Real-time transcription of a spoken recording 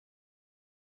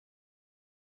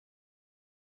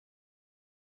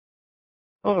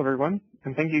Hello, everyone,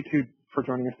 and thank you for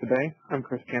joining us today. I'm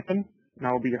Chris Campen, and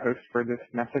I will be your host for this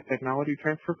NASA Technology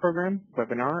Transfer Program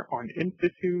webinar on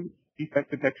in-situ defect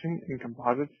detection in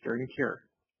composites during cure.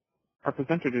 Our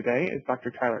presenter today is Dr.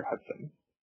 Tyler Hudson.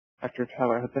 Dr.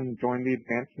 Tyler Hudson joined the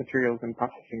Advanced Materials and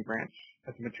Processing branch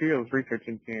as a materials research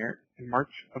engineer in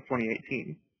March of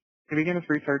 2018. He began his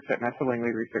research at NASA Langley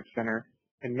Research Center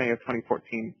in May of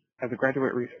 2014 as a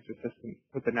graduate research assistant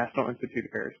with the National Institute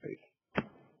of Aerospace.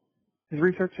 His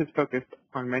research is focused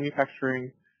on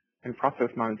manufacturing and process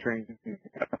monitoring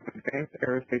of advanced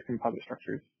aerospace composite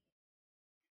structures.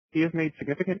 He has made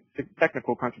significant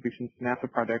technical contributions to NASA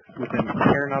projects within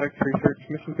Aeronautics Research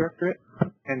Mission Directorate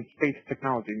and Space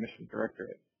Technology Mission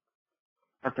Directorate.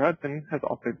 Dr. Hudson has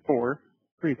authored 4,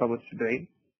 pre-published to date,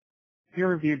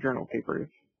 peer-reviewed journal papers,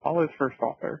 all as first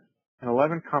author, and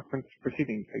 11 conference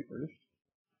proceedings papers.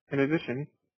 In addition,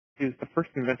 he is the first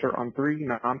inventor on 3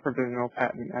 non-provisional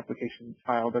patent applications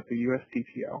filed at the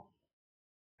USPTO,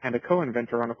 and a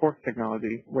co-inventor on a 4th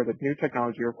technology where the new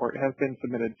technology report has been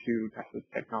submitted to NASA's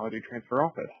Technology Transfer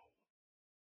Office.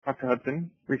 Dr.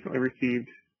 Hudson recently received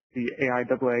the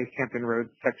AIAA Hampton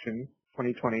Roads Section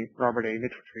 2020 Robert A.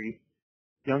 Mitchell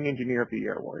Young Engineer of the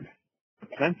Year Award, the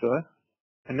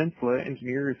Peninsula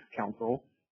Engineers Council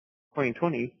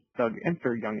 2020 Doug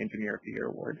Enser Young Engineer of the Year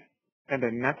Award, and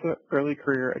a NASA Early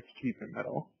Career Achievement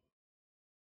Medal.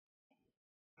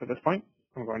 At this point,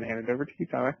 I'm going to hand it over to you,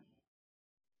 Tyler.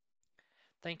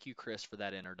 Thank you, Chris, for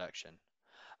that introduction.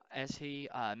 As he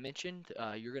mentioned,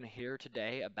 you're going to hear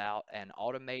today about an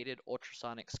automated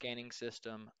ultrasonic scanning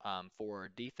system for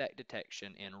defect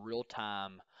detection in real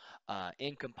time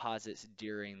in composites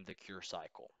during the cure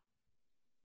cycle.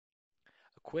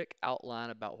 A quick outline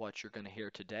about what you're going to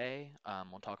hear today.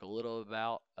 We'll talk a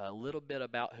little bit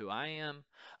about who I am,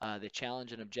 the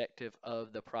challenge and objective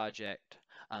of the project,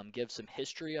 give some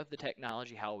history of the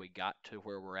technology, how we got to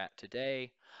where we're at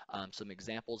today, some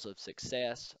examples of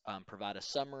success, provide a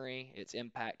summary, its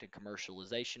impact and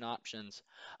commercialization options,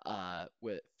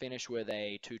 finish with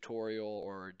a tutorial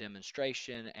or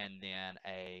demonstration, and then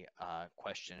a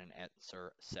question and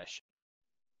answer session.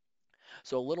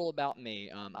 So a little about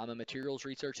me. I'm a materials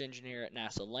research engineer at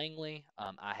NASA Langley.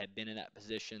 I have been in that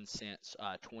position since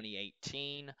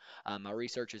 2018. My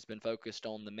research has been focused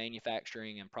on the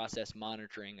manufacturing and process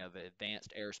monitoring of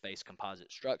advanced aerospace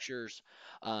composite structures.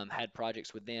 Had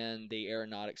projects within the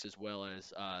aeronautics as well as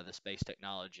the space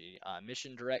technology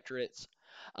mission directorates.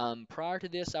 Prior to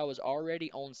this, I was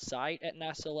already on site at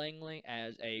NASA Langley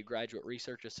as a graduate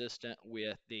research assistant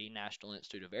with the National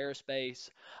Institute of Aerospace,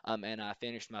 and I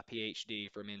finished my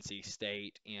PhD from NC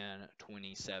State in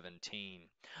 2017.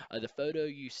 The photo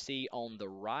you see on the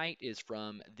right is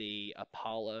from the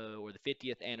Apollo, or the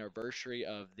 50th anniversary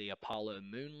of the Apollo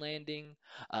moon landing.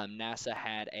 NASA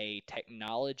had a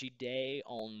technology day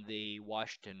on the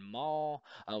Washington Mall.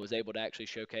 I was able to actually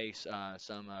showcase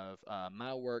some of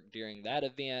my work during that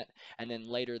event, and then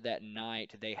later that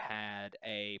night they had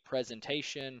a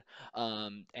presentation,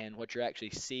 and what you're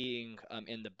actually seeing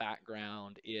in the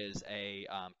background is a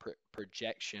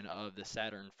projection of the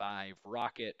Saturn V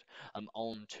rocket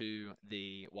onto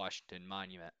the Washington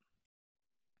Monument.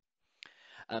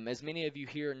 As many of you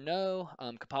here know,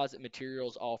 composite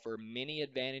materials offer many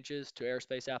advantages to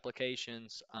aerospace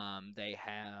applications. They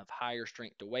have higher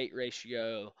strength to weight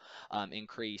ratio,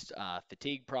 increased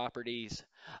fatigue properties.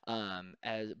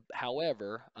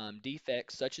 However,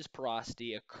 defects such as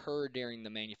porosity occur during the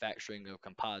manufacturing of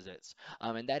composites,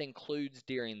 and that includes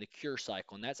during the cure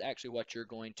cycle. And that's actually what you're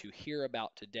going to hear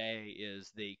about today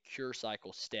is the cure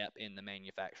cycle step in the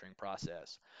manufacturing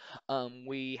process.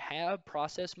 We have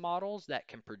process models that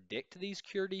can predict these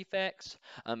cure defects.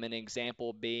 An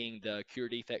example being the cure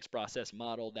defects process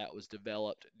model that was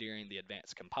developed during the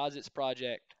Advanced Composites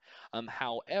project.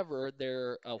 However,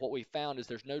 what we found is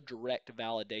there's no direct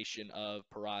validation of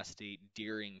porosity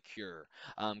during cure.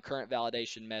 Current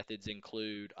validation methods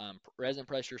include resin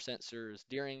pressure sensors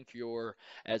during cure,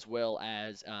 as well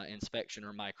as inspection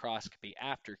or microscopy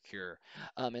after cure.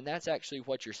 And that's actually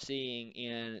what you're seeing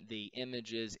in the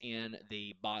images in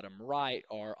the bottom right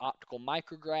are optical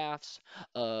micrographs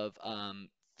of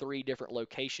 3 different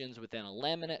locations within a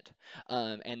laminate,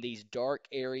 and these dark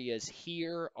areas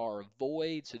here are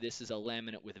voids. So this is a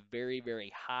laminate with very,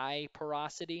 very high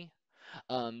porosity.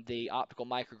 The optical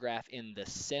micrograph in the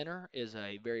center is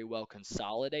a very well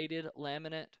consolidated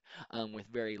laminate with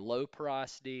very low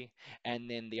porosity, and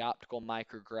then the optical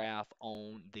micrograph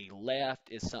on the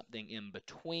left is something in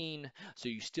between. So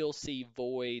you still see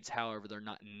voids, however, they're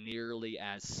not nearly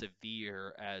as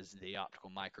severe as the optical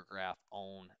micrograph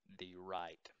on the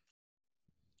right.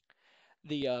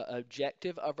 The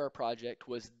objective of our project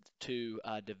was to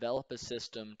develop a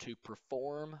system to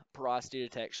perform porosity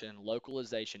detection,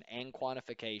 localization, and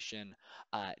quantification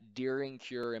during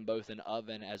cure in both an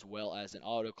oven as well as an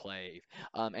autoclave,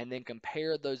 and then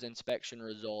compare those inspection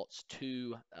results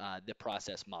to the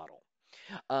process model.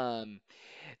 Um,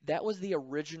 that was the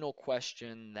original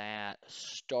question that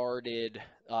started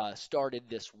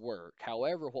this work.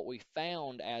 However, what we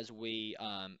found as we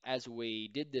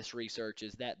did this research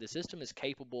is that the system is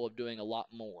capable of doing a lot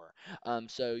more.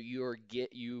 So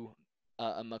you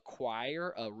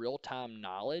acquire a real-time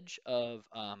knowledge of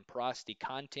porosity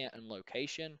content and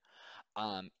location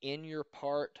in your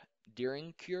part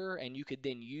during cure, and you could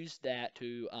then use that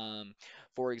to,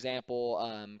 for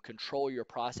example, control your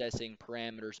processing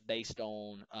parameters based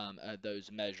on those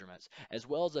measurements, as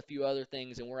well as a few other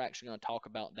things. And we're actually going to talk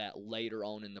about that later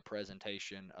on in the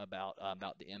presentation about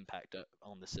the impact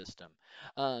on the system.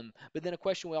 But then a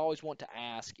question we always want to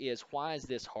ask is, why is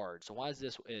this hard? So why is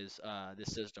this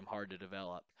system hard to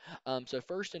develop? So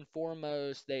first and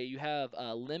foremost, you have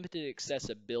limited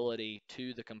accessibility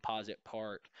to the composite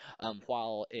part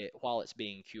while it's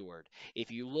being cured.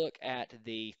 If you look at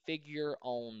the figure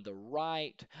on the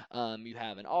right, you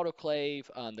have an autoclave.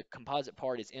 The composite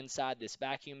part is inside this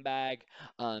vacuum bag.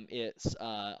 It's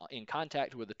in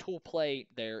contact with a tool plate.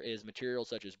 There is materials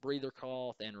such as breather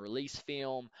cloth and release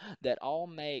film that all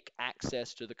make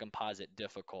access to the composite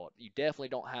difficult. You definitely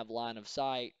don't have line of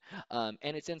sight, and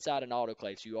it's inside an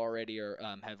autoclave, so you already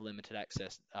have limited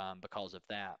access because of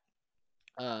that.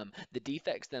 The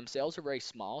defects themselves are very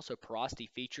small, so porosity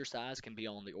feature size can be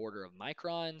on the order of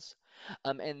microns.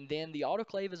 And then the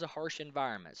autoclave is a harsh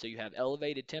environment, so you have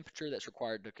elevated temperature that's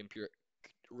required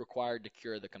to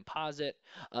cure the composite,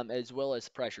 as well as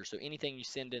pressure. So anything you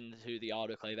send into the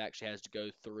autoclave actually has to go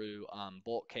through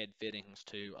bulkhead fittings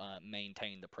to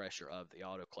maintain the pressure of the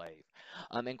autoclave.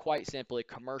 And quite simply,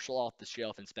 commercial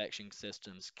off-the-shelf inspection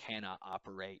systems cannot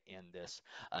operate in this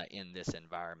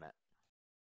environment.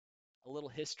 A little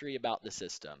history about the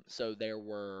system. So there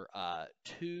were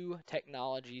two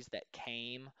technologies that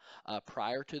came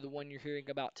prior to the one you're hearing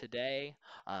about today.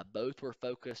 Both were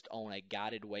focused on a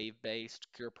guided wave-based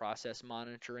cure process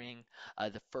monitoring.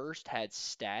 The first had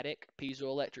static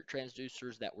piezoelectric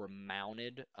transducers that were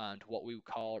mounted to what we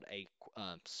called a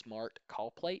smart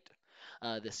call plate.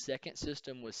 The second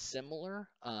system was similar.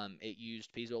 It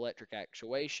used piezoelectric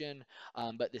actuation,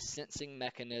 but the sensing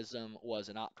mechanism was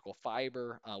an optical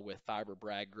fiber with fiber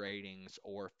Bragg gratings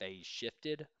or phase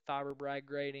shifted fiber Bragg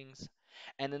gratings.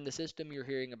 And then the system you're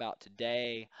hearing about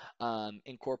today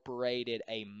incorporated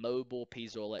a mobile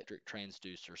piezoelectric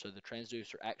transducer. So the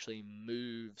transducer actually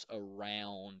moves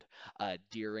around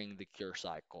during the cure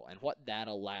cycle. And what that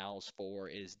allows for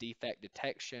is defect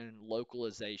detection,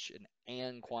 localization,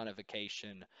 and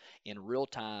quantification in real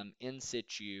time in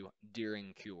situ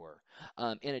during cure.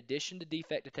 In addition to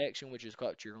defect detection, which is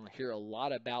what you're going to hear a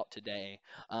lot about today,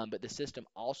 but the system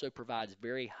also provides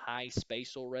very high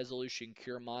spatial resolution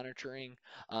cure monitoring.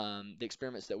 The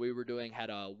experiments that we were doing had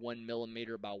a 1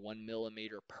 millimeter by 1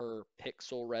 millimeter per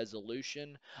pixel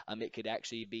resolution. It could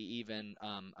actually be even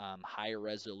higher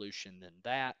resolution than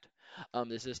that.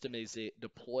 The system is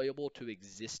deployable to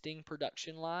existing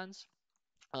production lines.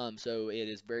 So it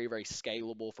is very, very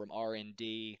scalable from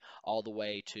R&D all the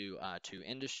way to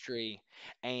industry.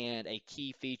 And a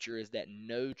key feature is that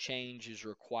no change is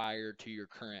required to your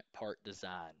current part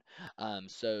design.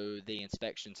 So the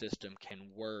inspection system can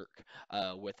work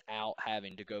without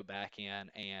having to go back in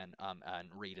and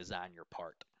redesign your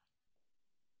part.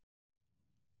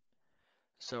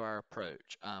 So our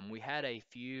approach, we had a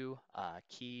few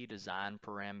key design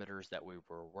parameters that we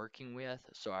were working with.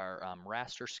 So our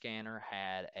raster scanner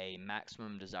had a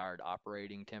maximum desired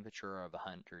operating temperature of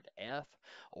 100 F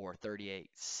or 38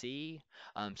 C.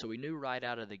 So we knew right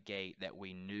out of the gate that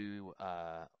we knew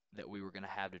that we were going to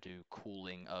have to do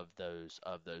cooling of those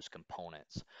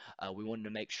components. We wanted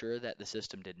to make sure that the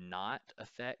system did not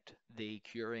affect the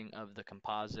curing of the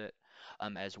composite,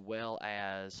 as well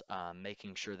as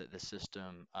making sure that the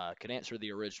system could answer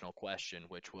the original question,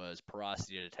 which was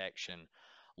porosity detection,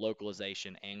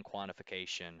 localization, and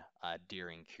quantification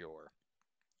during cure.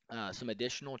 Some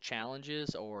additional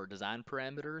challenges or design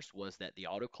parameters was that the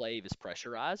autoclave is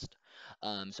pressurized.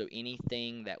 So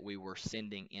anything that we were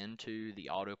sending into the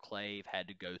autoclave had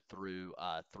to go through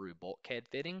bulkhead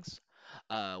fittings.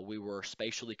 We were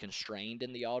spatially constrained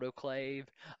in the autoclave,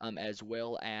 as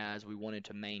well as we wanted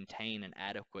to maintain an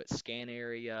adequate scan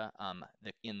area.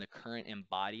 In the current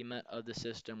embodiment of the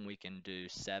system, we can do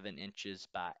 7 inches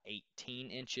by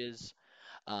 18 inches.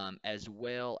 as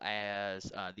well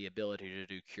as the ability to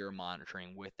do cure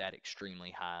monitoring with that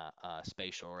extremely high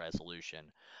spatial resolution.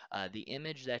 The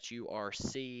image that you are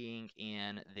seeing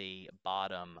in the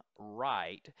bottom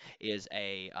right is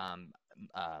a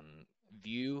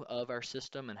view of our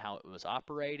system and how it was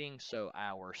operating. So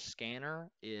our scanner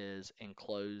is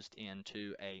enclosed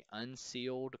into a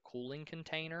unsealed cooling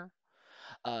container.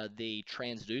 The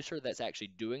transducer that's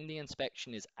actually doing the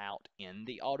inspection is out in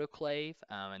the autoclave,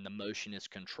 and the motion is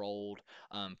controlled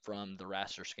from the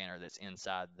raster scanner that's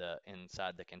inside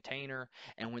the container.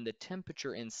 And when the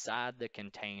temperature inside the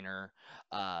container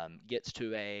gets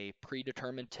to a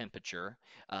predetermined temperature,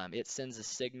 it sends a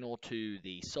signal to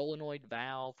the solenoid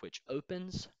valve, which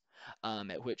opens.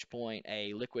 At which point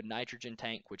a liquid nitrogen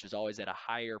tank, which is always at a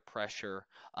higher pressure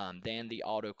than the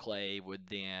autoclave, would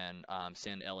then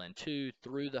send LN2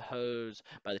 through the hose.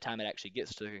 By the time it actually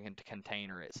gets to the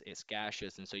container, it's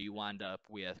gaseous, and so you wind up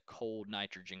with cold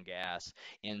nitrogen gas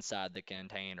inside the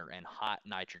container and hot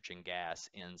nitrogen gas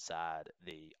inside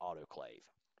the autoclave.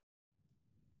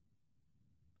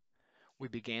 We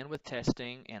began with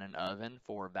testing in an oven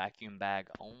for vacuum bag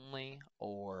only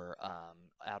or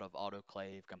out of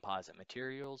autoclave composite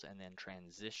materials, and then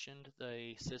transitioned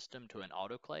the system to an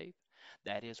autoclave.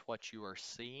 That is what you are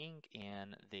seeing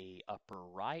in the upper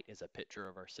right is a picture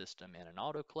of our system in an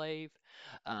autoclave.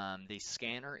 The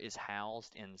scanner is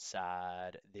housed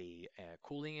inside the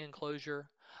cooling enclosure.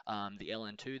 The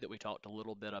LN2 that we talked a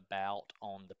little bit about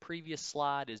on the previous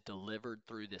slide is delivered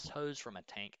through this hose from a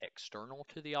tank external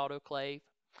to the autoclave.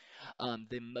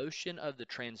 The motion of the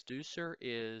transducer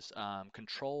is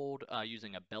controlled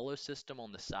using a bellow system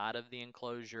on the side of the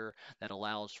enclosure that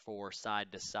allows for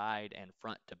side-to-side and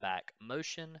front-to-back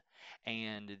motion.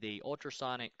 And the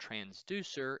ultrasonic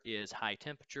transducer is high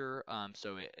temperature,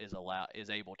 so it is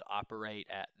able to operate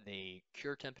at the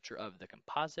cure temperature of the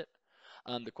composite.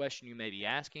 The question you may be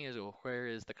asking is, well, where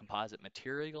is the composite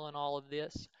material in all of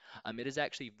this? It is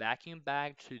actually vacuum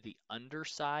bagged to the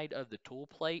underside of the tool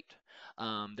plate.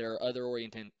 There are other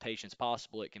orientations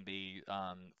possible. It can be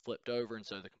flipped over, and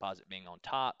so the composite being on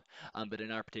top. But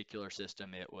in our particular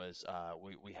system, it was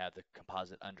we have the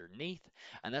composite underneath,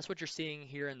 and that's what you're seeing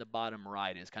here in the bottom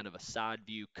right is kind of a side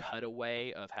view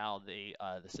cutaway of how the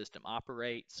system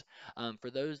operates. For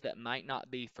those that might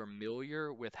not be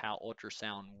familiar with how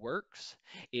ultrasound works,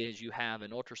 is you have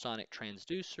an ultrasonic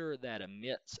transducer that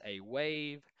emits a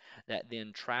wave that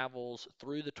then travels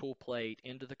through the tool plate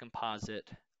into the composite,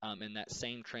 and that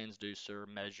same transducer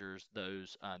measures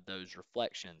those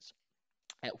reflections.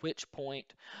 At which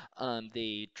point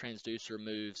the transducer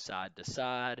moves side to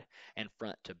side and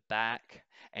front to back,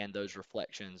 and those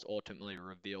reflections ultimately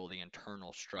reveal the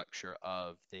internal structure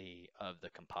of the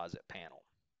composite panel.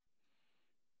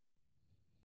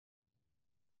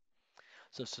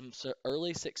 So some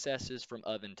early successes from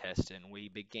oven testing. We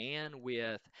began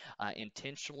with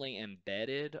intentionally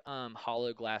embedded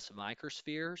hollow glass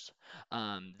microspheres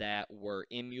that were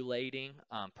emulating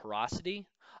porosity.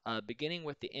 Beginning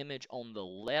with the image on the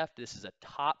left, this is a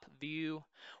top view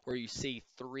where you see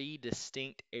 3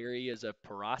 distinct areas of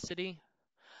porosity.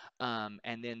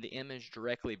 And then the image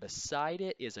directly beside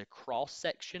it is a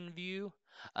cross-section view.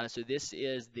 So this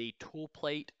is the tool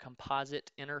plate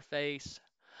composite interface.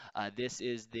 This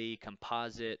is the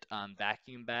composite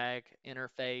vacuum bag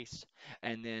interface,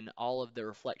 and then all of the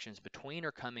reflections between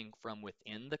are coming from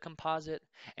within the composite.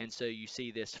 And so you see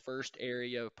this first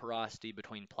area of porosity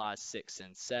between plies 6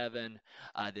 and 7,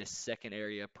 this second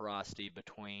area of porosity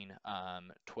between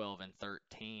 12 and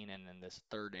 13, and then this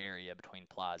third area between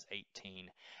plies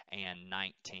 18 and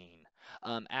 19.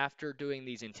 After doing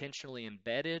these intentionally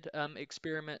embedded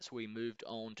experiments, we moved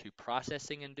on to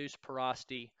processing-induced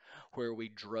porosity, where we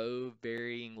drove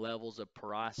varying levels of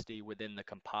porosity within the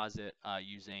composite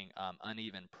using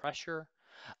uneven pressure.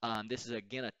 This is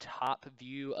again a top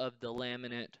view of the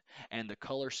laminate, and the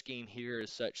color scheme here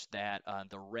is such that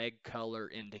the red color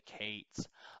indicates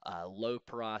low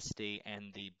porosity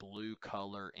and the blue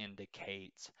color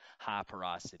indicates high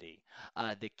porosity.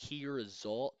 The key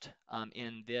result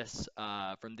in this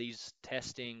from these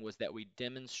testing was that we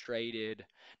demonstrated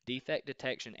defect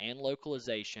detection and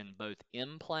localization both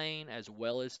in plane as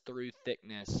well as through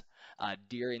thickness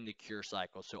during the cure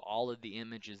cycle. So all of the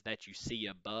images that you see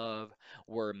above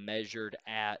were measured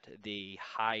at the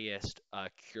highest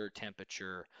cure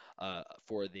temperature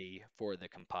for the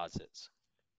composites.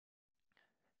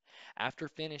 After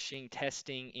finishing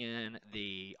testing in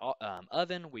the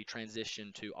oven, we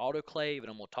transition to autoclave,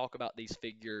 and we'll talk about these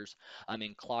figures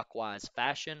in clockwise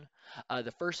fashion.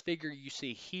 The first figure you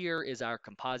see here is our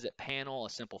composite panel, a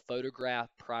simple photograph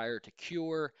prior to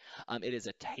cure. It is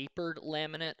a tapered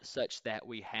laminate such that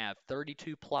we have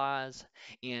 32 plies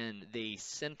in the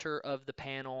center of the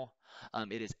panel.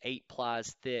 It is 8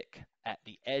 plies thick at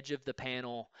the edge of the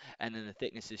panel, and then the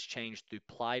thickness is changed through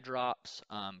ply drops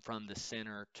from the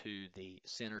center to the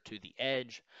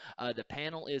edge. The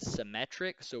panel is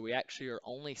symmetric, so we actually are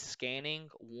only scanning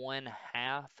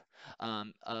 1/2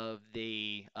 of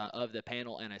the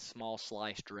panel and a small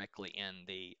slice directly in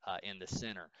the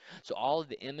center. So all of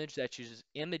the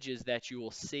images that you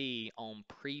will see on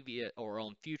previous or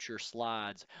on future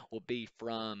slides will be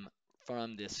from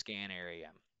this scan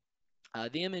area.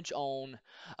 The image on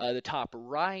the top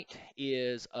right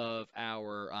is of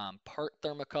our part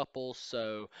thermocouples.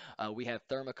 So we have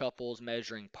thermocouples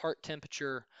measuring part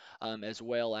temperature as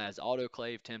well as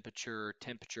autoclave temperature,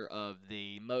 temperature of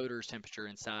the motors, temperature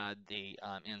inside the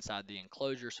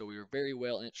enclosure. So we were very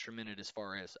well instrumented as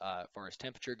far as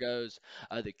temperature goes.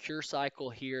 The cure cycle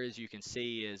here, as you can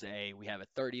see, is we have a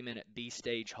 30-minute B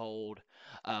stage hold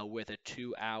with a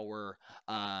 2-hour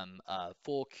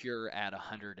full cure at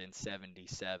 177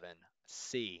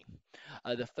 C.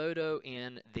 The photo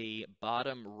in the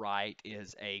bottom right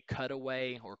is a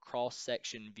cutaway or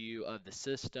cross-section view of the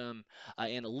system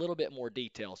in a little bit more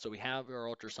detail. So we have our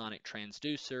ultrasonic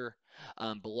transducer.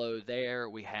 Below there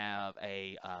we have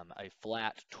a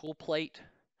flat tool plate,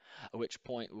 at which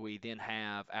point we then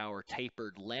have our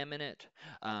tapered laminate,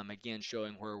 again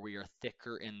showing where we are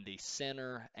thicker in the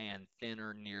center and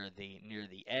thinner near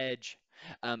the edge,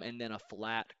 and then a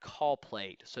flat call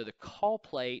plate. So the call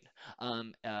plate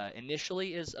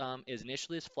initially is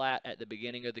flat at the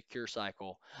beginning of the cure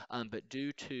cycle, but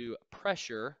due to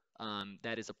pressure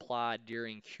that is applied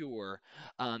during cure,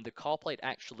 the call plate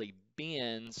actually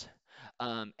bends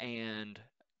and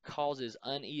causes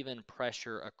uneven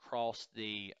pressure across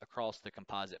the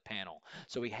composite panel.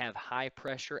 So we have high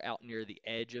pressure out near the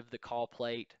edge of the call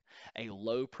plate, a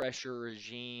low pressure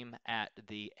regime at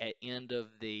the end of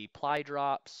the ply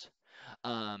drops,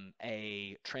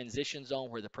 a transition zone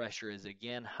where the pressure is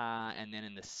again high, and then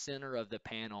in the center of the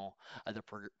panel the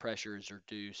pressure is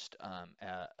reduced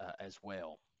as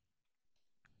well.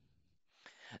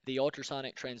 The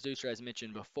ultrasonic transducer, as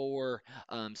mentioned before,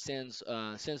 sends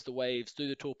the waves through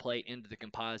the tool plate into the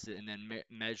composite and then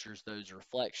measures those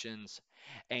reflections,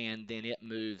 and then it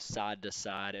moves side to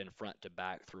side and front to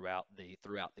back throughout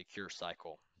the cure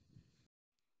cycle.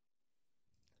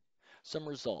 Some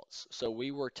results. So we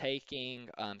were taking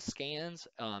scans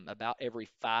about every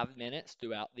 5 minutes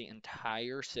throughout the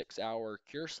entire 6-hour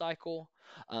cure cycle.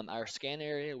 Our scan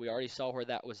area, we already saw where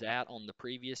that was at on the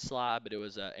previous slide, but it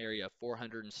was an area of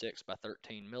 406 by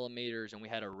 13 millimeters, and we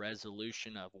had a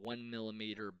resolution of 1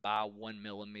 millimeter by 1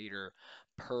 millimeter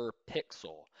per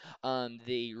pixel.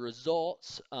 The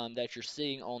results that you're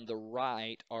seeing on the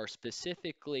right are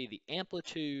specifically the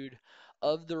amplitude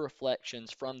of the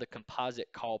reflections from the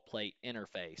composite call plate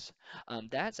interface.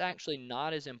 That's actually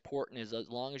not as important as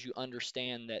long as you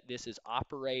understand that this is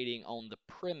operating on the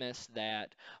premise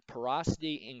that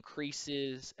porosity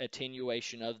increases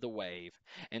attenuation of the wave,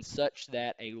 and such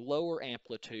that a lower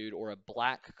amplitude or a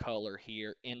black color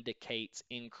here indicates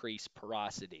increased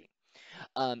porosity.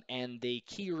 And the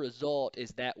key result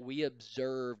is that we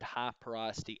observed high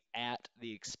porosity at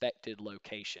the expected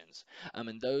locations.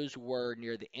 And those were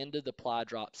near the end of the ply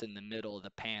drops in the middle of the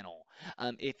panel.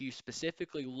 If you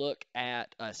specifically look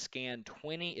at scan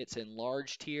 20, it's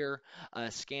enlarged here.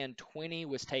 Scan 20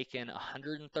 was taken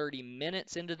 130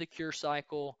 minutes into the cure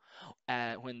cycle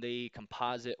when the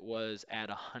composite was at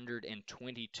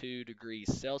 122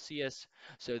 degrees Celsius.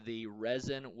 So the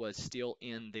resin was still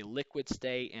in the liquid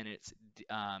state, and it's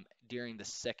during the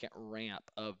second ramp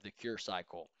of the cure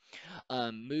cycle.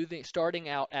 Starting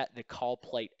out at the call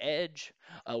plate edge,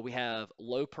 we have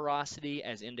low porosity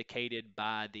as indicated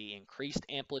by the increased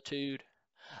amplitude.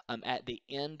 At the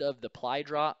end of the ply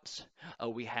drops,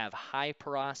 we have high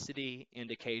porosity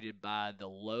indicated by the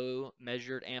low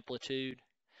measured amplitude.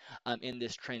 In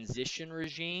this transition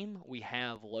regime, we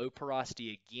have low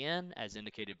porosity again, as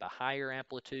indicated by higher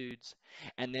amplitudes.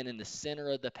 And then in the center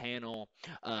of the panel,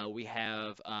 we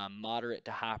have moderate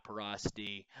to high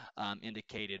porosity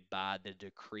indicated by the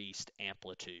decreased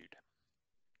amplitude.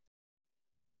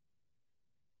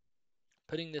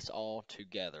 Putting this all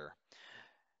together,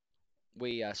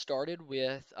 We started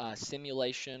with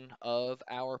simulation of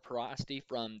our porosity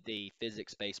from the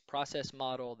physics-based process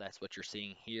model. That's what you're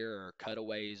seeing here, are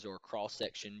cutaways or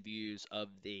cross-section views of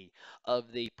the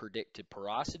predicted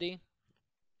porosity.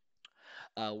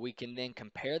 We can then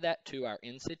compare that to our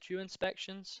in-situ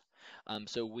inspections.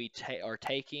 So we are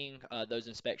taking those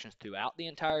inspections throughout the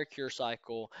entire cure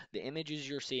cycle. The images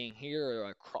you're seeing here are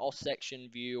a cross-section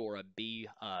view or a B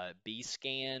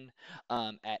scan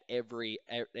at every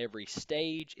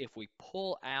stage. If we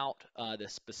pull out the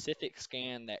specific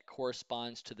scan that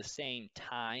corresponds to the same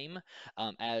time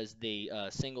as the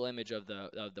single image of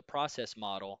the process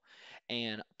model,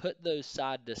 and put those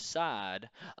side to side,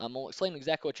 I'll explain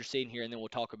exactly what you're seeing here, and then we'll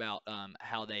talk about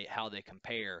how they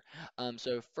compare.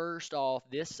 So first off,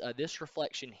 this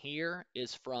reflection here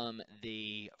is from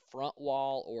the front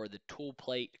wall or the tool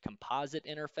plate composite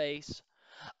interface.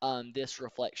 This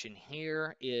reflection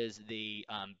here is the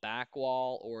back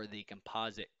wall or the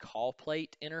composite call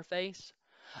plate interface.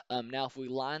 Now, if we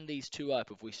line these two up,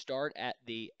 if we start at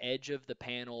the edge of the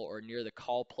panel or near the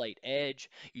call plate edge,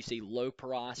 you see low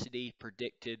porosity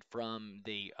predicted from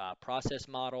the process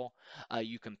model.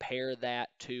 You compare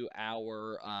that to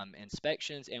our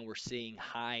inspections, and we're seeing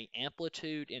high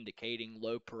amplitude indicating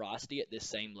low porosity at this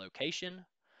same location.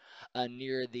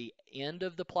 Near the end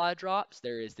of the ply drops,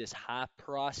 there is this high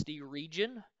porosity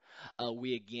region.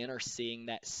 We again are seeing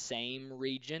that same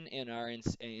region in our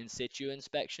in situ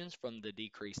inspections from the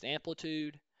decreased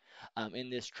amplitude.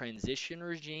 In this transition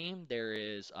regime, there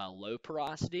is low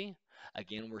porosity.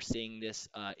 Again, we're seeing this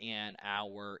in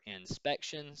our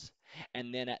inspections.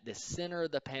 And then at the center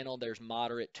of the panel, there's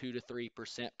moderate 2 to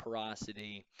 3%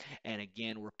 porosity. And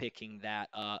again, we're picking that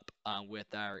up with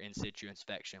our in situ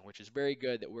inspection, which is very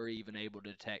good that we're even able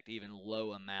to detect even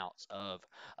low amounts of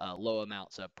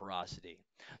porosity.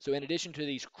 So in addition to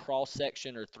these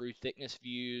cross-section or through thickness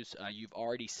views, you've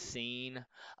already seen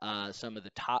some of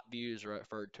the top views are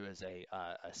referred to as a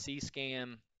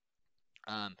C-scan.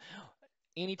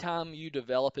 Anytime you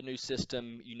develop a new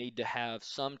system, you need to have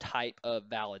some type of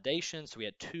validation. So we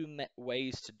had two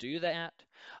ways to do that.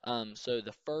 So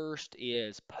the first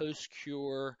is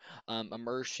post-cure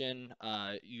immersion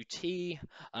UT,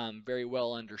 very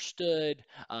well understood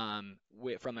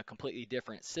from a completely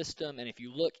different system. And if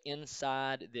you look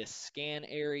inside this scan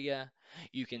area,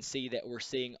 you can see that we're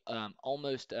seeing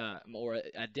almost more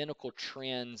identical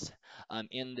trends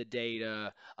in the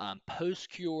data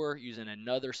post-cure using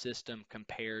another system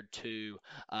compared to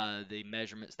the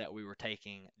measurements that we were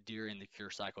taking during the cure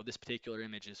cycle. This particular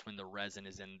image is when the resin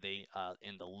is in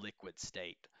the liquid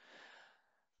state.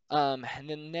 And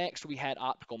then next we had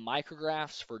optical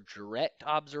micrographs for direct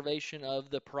observation of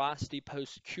the porosity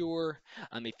post-cure.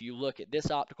 If you look at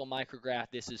this optical micrograph,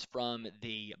 this is from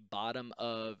the bottom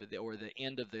of the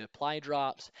end of the apply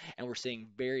drops, and we're seeing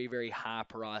very, very high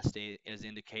porosity as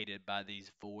indicated by these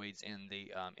voids in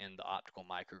the optical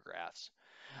micrographs.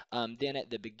 Then at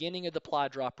the beginning of the ply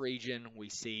drop region, we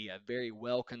see a very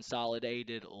well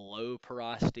consolidated low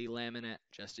porosity laminate,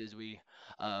 just as we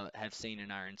have seen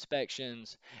in our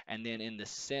inspections. And then in the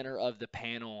center of the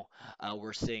panel,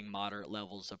 we're seeing moderate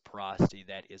levels of porosity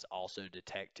that is also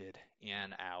detected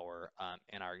in our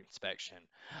inspection.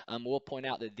 We'll point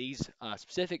out that these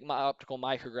specific optical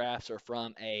micrographs are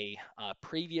from a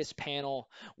previous panel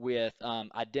with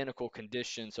identical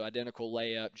conditions, so identical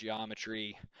layup,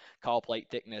 geometry, call plate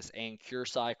thickness, and cure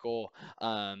cycle.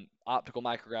 Optical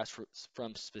micrographs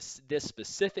from this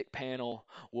specific panel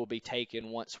will be taken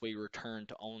once we return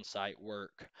to on-site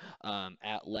work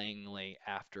at Langley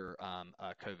after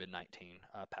COVID-19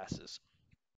 passes.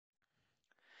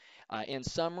 In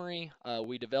summary,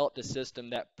 we developed a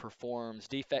system that performs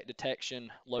defect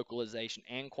detection, localization,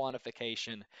 and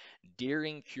quantification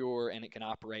during cure, and it can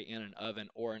operate in an oven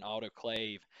or an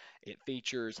autoclave. It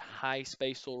features high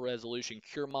spatial resolution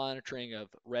cure monitoring of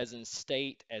resin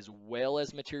state as well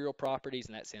as material properties,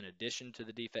 and that's in addition to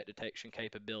the defect detection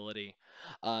capability.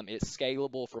 It's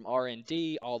scalable from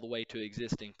R&D all the way to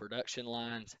existing production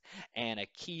lines, and a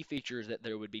key feature is that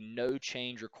there would be no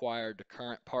change required to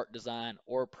current part design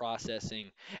or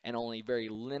processing, and only very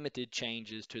limited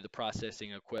changes to the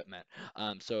processing equipment.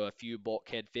 So a few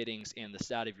bulkhead fittings in the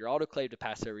side of your autoclave to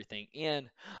pass everything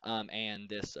in, and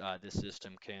this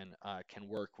system can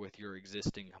work with your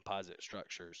existing composite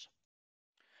structures.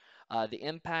 The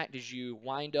impact is you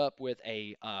wind up with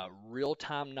a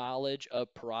real-time knowledge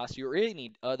of porosity or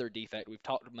any other defect. We've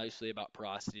talked mostly about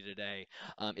porosity today.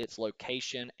 Its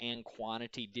location and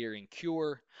quantity during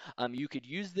cure. You could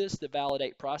use this to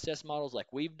validate process models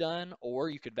like we've done, or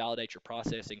you could validate your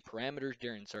processing parameters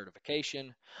during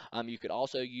certification. You could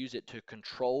also use it to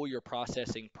control your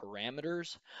processing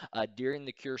parameters during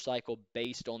the cure cycle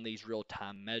based on these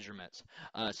real-time measurements.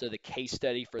 So the case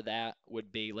study for that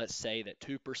would be, let's say that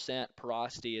 2%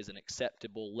 porosity is an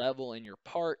acceptable level in your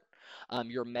part.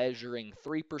 You're measuring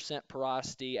 3%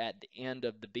 porosity at the end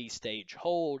of the B stage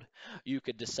hold. You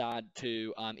could decide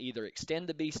to either extend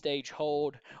the B stage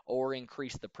hold or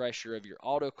increase the pressure of your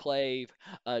autoclave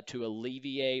to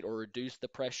alleviate or reduce the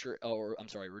pressure, or I'm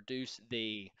sorry, reduce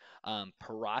the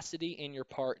porosity in your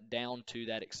part down to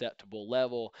that acceptable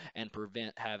level and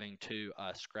prevent having to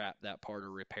scrap that part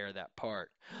or repair that part.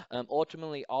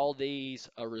 Ultimately, all these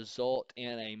result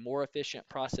in a more efficient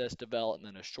process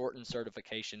development, a shortened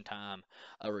certification time,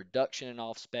 a reduction in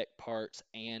off-spec parts,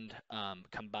 and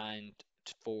combined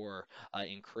for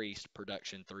increased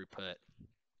production throughput.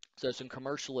 So some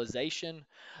commercialization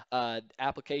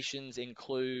applications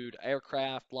include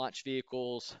aircraft, launch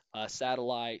vehicles,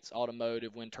 satellites,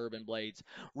 automotive, wind turbine blades.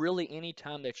 Really, any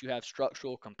time that you have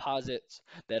structural composites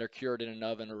that are cured in an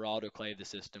oven or autoclave, the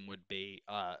system would be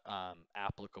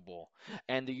applicable.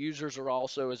 And the users are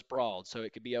also as broad. So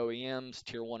it could be OEMs,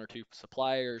 tier 1 or 2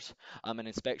 suppliers. An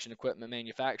inspection equipment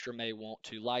manufacturer may want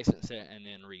to license it and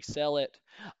then resell it.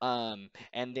 And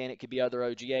then it could be other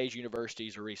OGAs,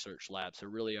 universities, or research labs. So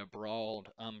really a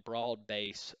broad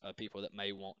base of people that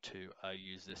may want to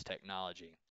use this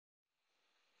technology.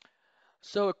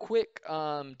 So a quick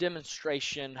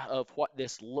demonstration of what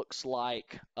this looks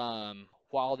like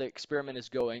while the experiment is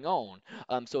going on.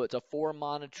 So it's a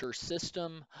 4-monitor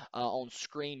system. On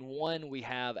screen 1, we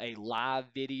have a live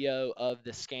video of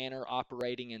the scanner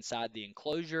operating inside the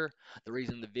enclosure. The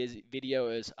reason the video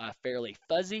is fairly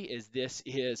fuzzy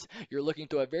is you're looking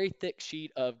through a very thick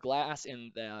sheet of glass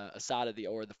in the side of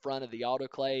or the front of the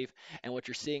autoclave, and what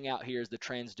you're seeing out here is the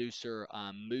transducer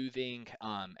moving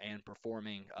and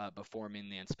performing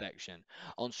the inspection.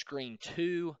 On screen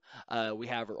 2, we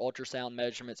have our ultrasound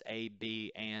measurements, A, B,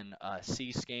 and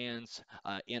C scans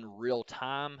in real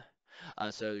time.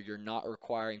 So you're not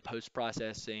requiring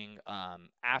post-processing.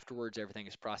 Afterwards, everything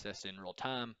is processed in real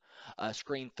time.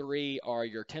 Screen 3 are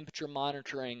your temperature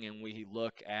monitoring, and we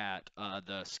look at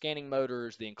the scanning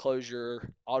motors, the enclosure,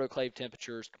 autoclave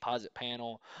temperatures, composite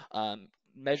panel,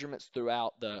 measurements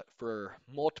throughout for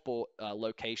multiple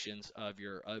locations of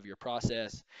your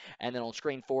process. And then on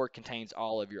screen 4 contains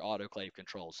all of your autoclave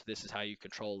controls. So this is how you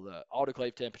control the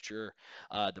autoclave temperature,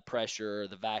 the pressure,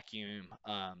 the vacuum.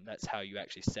 That's how you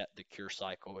actually set the cure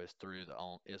cycle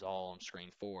is all on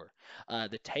screen 4.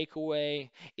 The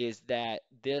takeaway is that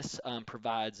this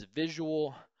provides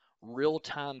visual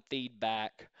real-time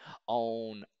feedback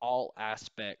on all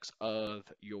aspects of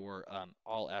your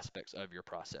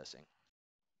processing.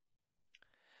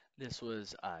 This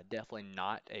was definitely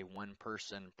not a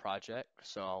one-person project,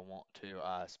 so I want to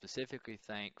specifically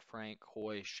thank Frank,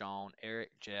 Hoy, Sean,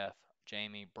 Eric, Jeff,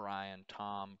 Jamie, Brian,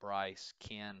 Tom, Bryce,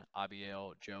 Ken,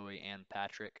 Abiel, Joey, and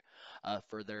Patrick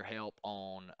for their help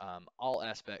on all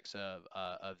aspects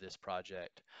of this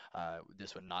project.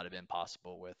 This would not have been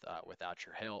possible without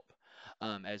your help.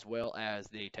 As well as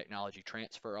the Technology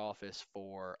Transfer Office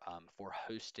for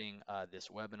hosting this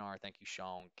webinar. Thank you,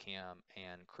 Sean, Kim,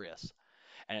 and Chris.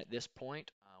 And at this point,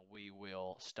 we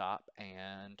will stop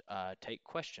and take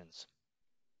questions.